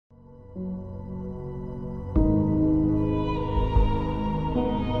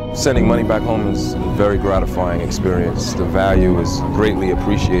Sending money back home is a very gratifying experience. The value is greatly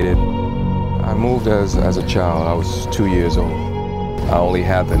appreciated. I moved as a child. I was 2 years old. I only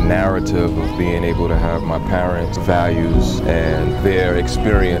had the narrative of being able to have my parents' values and their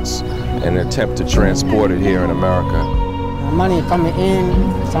experience and attempt to transport it here in America. Money coming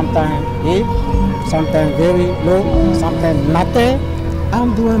in, sometimes big, sometimes very low, sometimes nothing.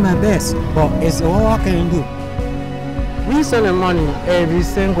 I'm doing my best, but it's all I can do. We send money every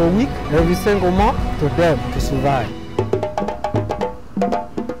single week, every single month to them to survive.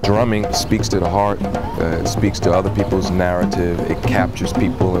 Drumming speaks to the heart, it speaks to other people's narrative, it captures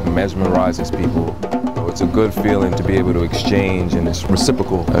people, it mesmerizes people. It's a good feeling to be able to exchange in this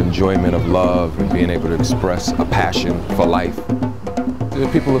reciprocal enjoyment of love and being able to express a passion for life. The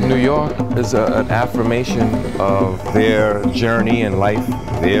people of New York is an affirmation of their journey in life,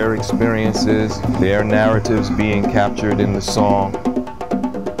 their experiences, their narratives being captured in the song.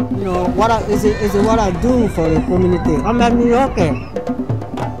 You know, what I do for the community. I'm a New Yorker.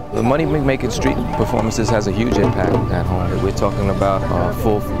 The money-making street performances has a huge impact at home. We're talking about a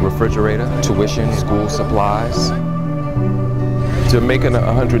full refrigerator, tuition, school supplies. To making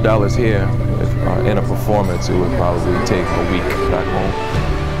 $100 here in a performance, it would probably take a week back home.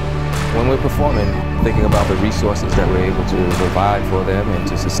 When we're performing, thinking about the resources that we're able to provide for them and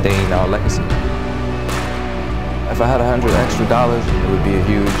to sustain our legacy. If I had $100 extra, it would be a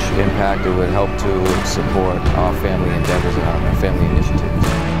huge impact. It would help to support our family endeavors and our family initiatives.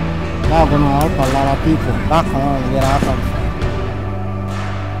 That's going to help a lot of people back home where I come from.